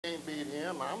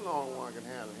him. I'm the only one that can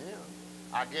handle him.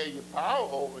 I gave you power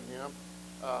over him.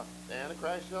 The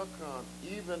Antichrist shall come.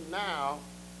 Even now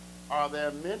are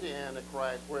there many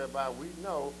Antichrists whereby we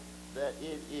know that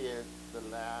it is the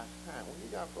last time. When you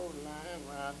got folks lying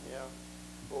around here,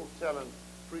 folks telling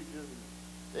preachers,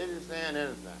 they just saying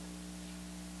anything.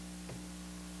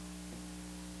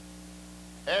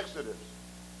 Exodus.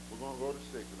 We're going to go to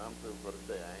 6, and I'm through for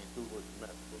the day. I ain't through with the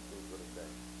message, but through for the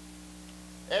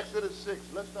day. Exodus 6.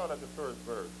 Let's start at the first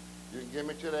verse. You can give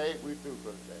me to the 8, we through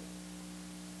for the day.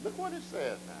 Look what it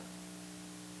says now.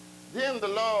 Then the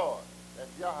Lord,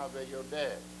 that's Yahweh, your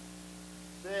dad,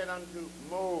 said unto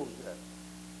Moses,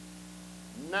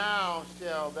 now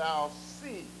shall thou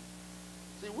see.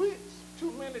 See, we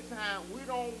too many times we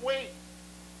don't wait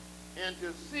and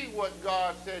to see what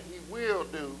God said he will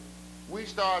do. We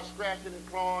start scratching and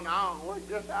clawing. I don't work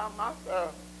this out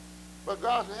myself. But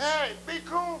God said, hey, be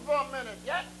cool for a minute.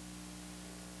 Yeah.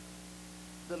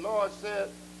 The Lord said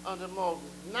unto Moses,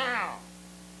 now,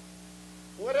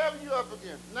 whatever you're up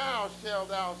against, now shall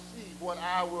thou see what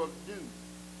I will do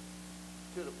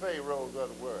to the Pharaohs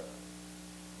of the world.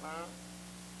 Huh?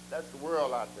 That's the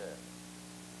world out there.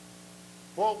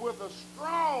 For with a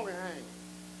strong hand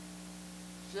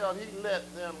shall he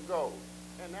let them go.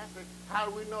 And that's it. How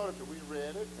do we know that? We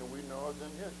read it, and we know it's in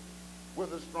history.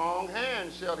 With a strong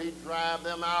hand shall he drive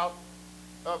them out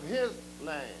of his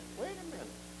land. Wait a minute.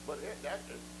 But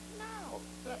no,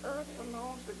 the earth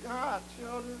belongs to God,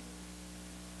 children.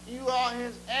 You are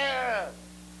his heirs.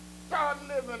 Start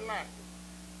living like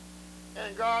it.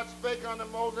 And God spake unto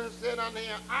Moses and said unto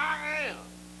him, I am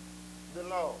the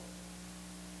Lord.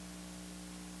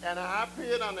 And I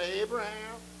appeared unto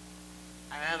Abraham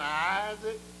and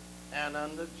Isaac and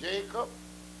unto Jacob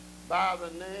by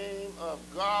the name of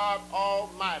God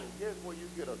Almighty. Here's where you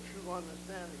get a true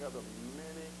understanding of the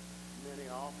many, many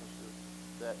officers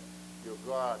that your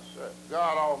God serves.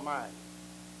 God Almighty.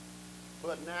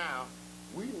 But now,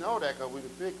 we know that because we're the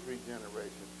fig tree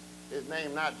generation. His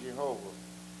name not Jehovah.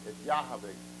 It's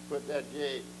Yahweh. Put that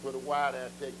J, put a Y there,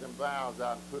 take them vowels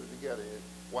out and put it together.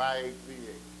 It's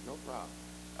Y-H-V-H. No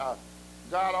problem.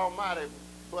 God Almighty,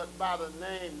 but by the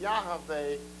name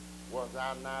Yahweh was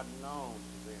I not known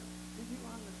to them. Do you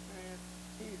understand?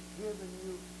 He's given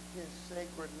you his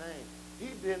sacred name. He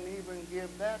didn't even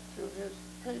give that to his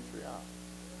patriarch.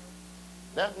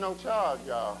 That's no charge,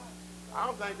 y'all. I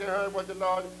don't think they heard what the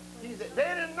Lord, he said. They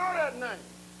didn't know that name.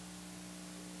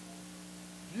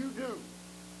 You do.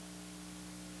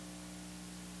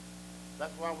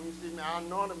 That's why when you see me, I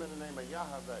anoint him in the name of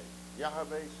Yahweh.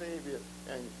 Yahweh Savior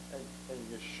and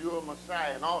Yeshua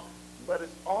Messiah and all. But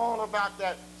it's all about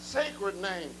that sacred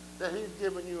name that he's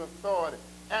given you authority.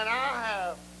 And I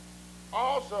have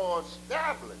also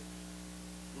established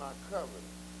my covenant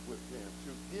with them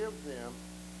to give them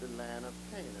the land of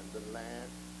Canaan, the land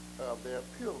of their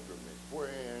pilgrimage,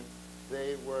 wherein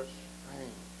they were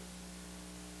strangers.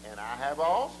 And I have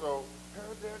also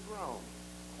heard their groan.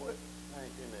 Quit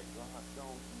thinking that God don't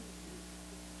hear you.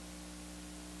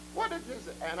 What did you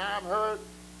say? And I've heard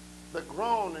the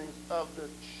groanings of the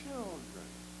children.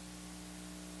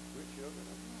 We're children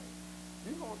of light.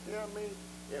 You gonna tell me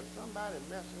if somebody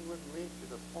messing with me to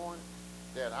the point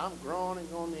that I'm groaning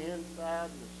on the inside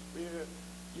of the spirit,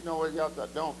 you know what y'all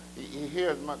don't, he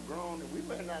hears my groaning. We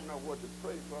may not know what to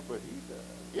pray for, but he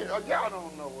does. You know, y'all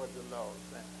don't know what the Lord is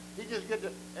saying. He just gets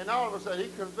to, and all of a sudden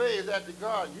he conveys that to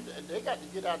God. They got to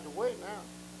get out the way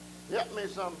now. Help me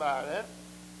somebody.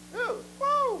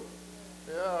 Woo!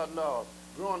 Yeah, Lord.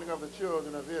 Groaning of the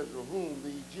children of Israel, whom the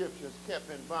Egyptians kept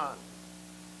in bondage.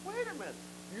 Wait a minute.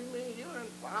 You mean you're in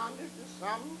bondage to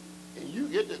something, and you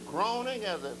get to groaning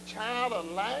as a child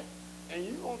of light, and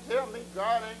you gonna tell me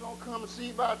God ain't gonna come and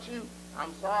see about you?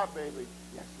 I'm sorry, baby.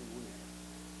 Yes, he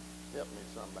will. Help me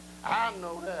somebody. I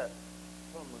know that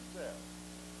for myself.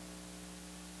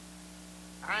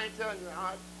 I ain't telling you.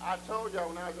 I told y'all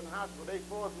when I was in the hospital, they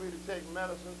forced me to take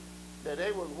medicine that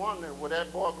they was wondering, was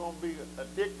that boy going to be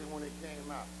addicted when it came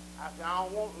out? I said, I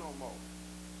don't want no more.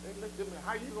 They looked at me,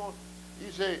 how you going to, you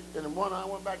say, and the one I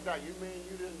went back down, you mean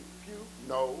you didn't puke?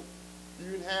 No.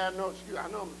 You didn't have no excuse?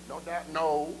 I know, don't that,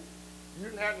 no. You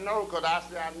didn't have no, because I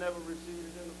said I never received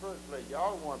it in the first place.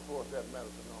 Y'all the one forced that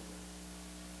medicine on me.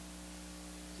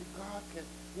 See, God can,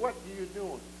 what are you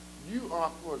doing? You are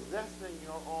possessing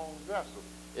your own vessel.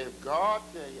 If God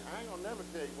tell you, I ain't going to never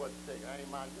tell you what to take. That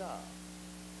ain't my job.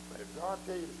 But if God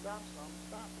tell you to stop something,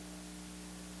 stop it.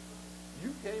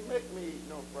 You can't make me eat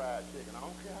no fried chicken. I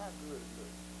don't care how good it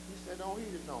looks. He said, don't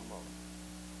eat it no more.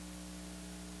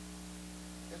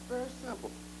 It's very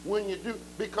simple. When you do,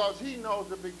 because he knows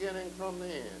the beginning from the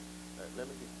end. Let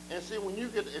me get. And see, when you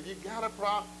get, if you got a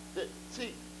problem,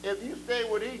 see, if you stay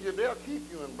with Egypt, they'll keep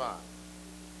you in bondage.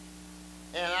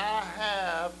 And I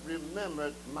have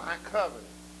remembered my covenant.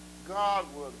 God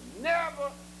will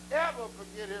never, ever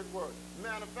forget his word.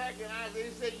 Matter of fact, in Isaiah,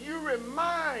 he said, you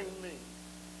remind me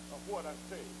of what I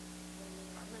said.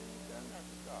 How many of you done that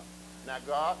to God? Now,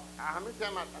 God, how many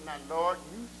times now, Lord,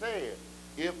 you said,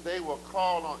 if they were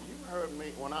called on, you heard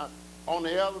me when I, on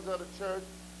the elders of the church,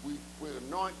 we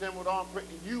anoint them with all prayer,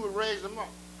 you would raise them up.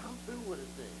 I'm through with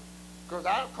it then. Because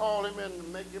I'll call him in to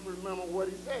make him remember what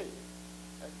he said.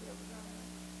 That's the other time.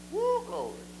 Woo,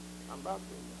 glory. I'm about to.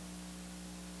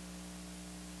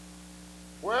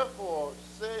 Wherefore,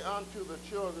 say unto the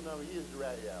children of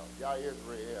Israel, Yah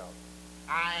Israel,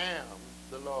 I am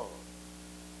the Lord.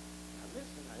 Now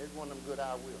listen, now, here's one of them good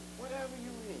I will. Whatever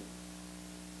you need.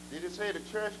 Did it say the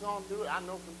church going to do it? I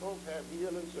know some folks have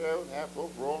healing service, have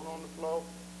folks rolling on the floor.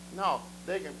 No,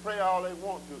 they can pray all they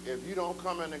want to. If you don't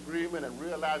come in agreement and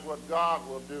realize what God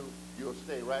will do, you'll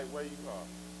stay right where you are.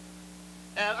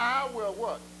 And I will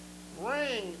what?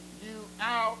 Bring you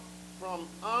out from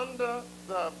under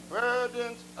the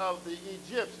burdens of the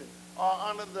Egyptians, or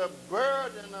under the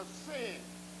burden of sin.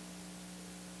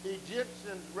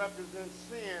 Egyptians represent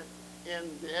sin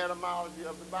in the etymology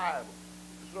of the Bible.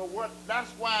 So that's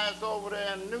why it's over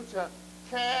there in the New Testament.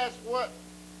 Cast what?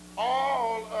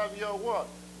 All of your what?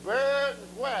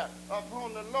 Burdens where?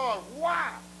 Upon the Lord.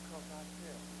 Why? Because I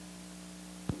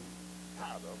care.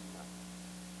 Out of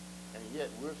my. And yet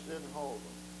we're sitting holding.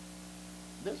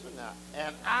 Listen now.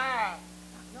 And I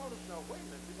notice, no, wait a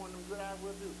minute, see one of them good I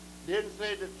will do. Didn't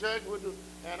say the church would do.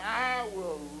 And I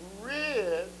will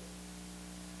rid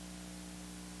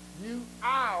you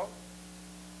out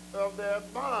of their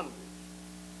bondage.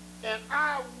 And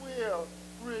I will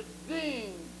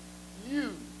redeem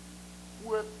you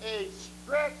with a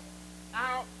stretched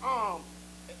out arm,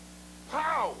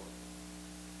 power,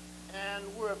 and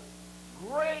with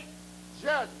great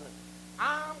judgment.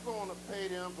 I'm going to pay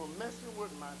them for messing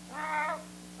with my child.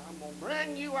 I'm going to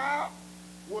bring you out.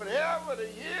 Whatever the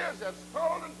years have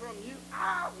stolen from you,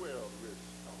 I will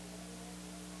restore.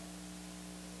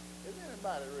 Has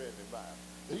anybody read the Bible?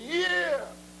 The year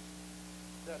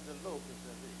that the locusts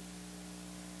have eaten.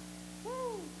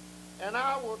 Woo. And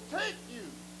I will take you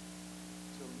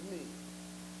to me.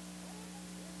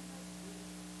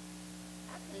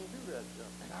 I can't do that,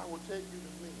 John. And I will take you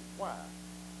to me. Why?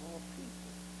 For people.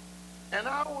 And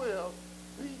I will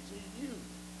be to you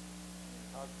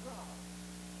a God.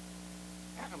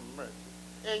 Have mercy.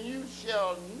 And you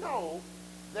shall know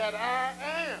that I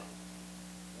am.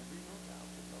 There be no doubt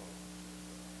the Lord.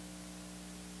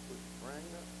 Which bring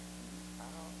us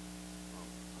out from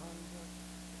under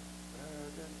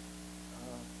burden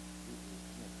of the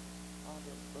Egyptians, or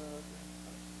the burden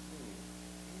of sin.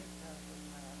 It doesn't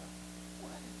matter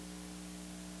what it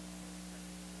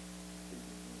is.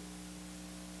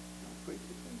 No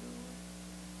preacher can do it.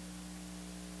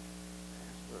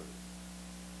 Last verse.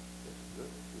 This is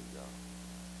good to y'all.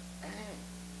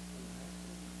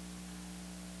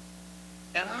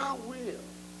 And I will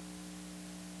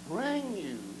bring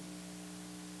you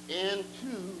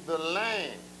into the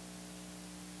land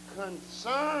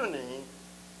concerning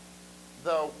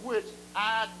the which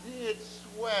I did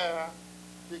swear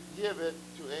to give it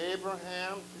to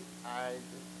Abraham, to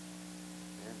Isaac,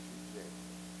 and to Jacob.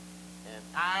 And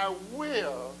I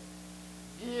will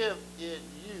give it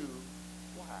you,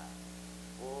 why?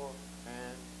 For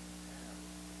an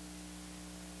inheritance.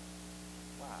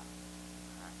 Why?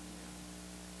 I am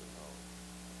the Lord.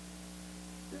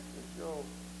 This is your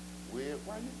will.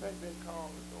 Why do you think they call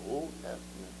it the Old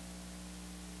Testament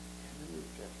and the New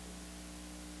Testament?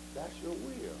 That's your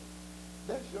will.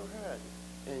 That's your heritage.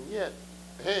 And yet,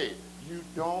 hey, you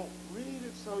don't read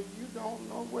it, so you don't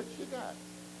know what you got.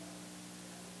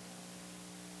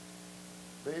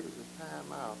 Babies, it's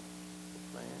time out for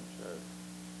playing church.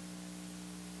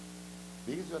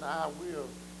 These are the I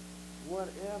wills,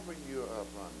 whatever you're up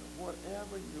under,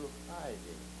 whatever you're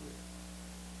fighting with.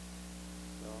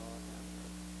 God have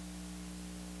mercy.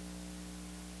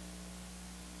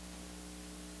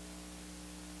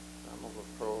 I'm going to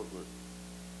close with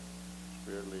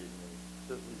Spirit leading me.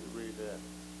 Just when you read that,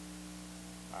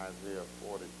 Isaiah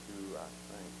 42, I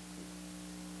think,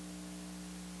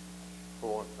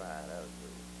 4 and 5, that'll do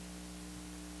it.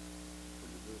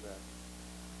 Would you do that?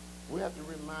 We have to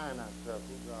remind ourselves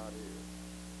who God is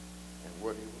and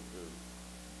what he will do.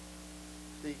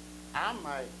 See, I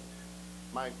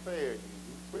might fail you.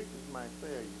 These preachers might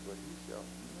fail you, but he shall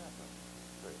never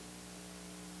fail.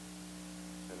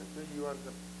 And until you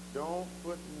understand, don't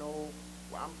put no,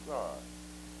 well, I'm sorry.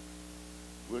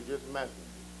 We're just messing.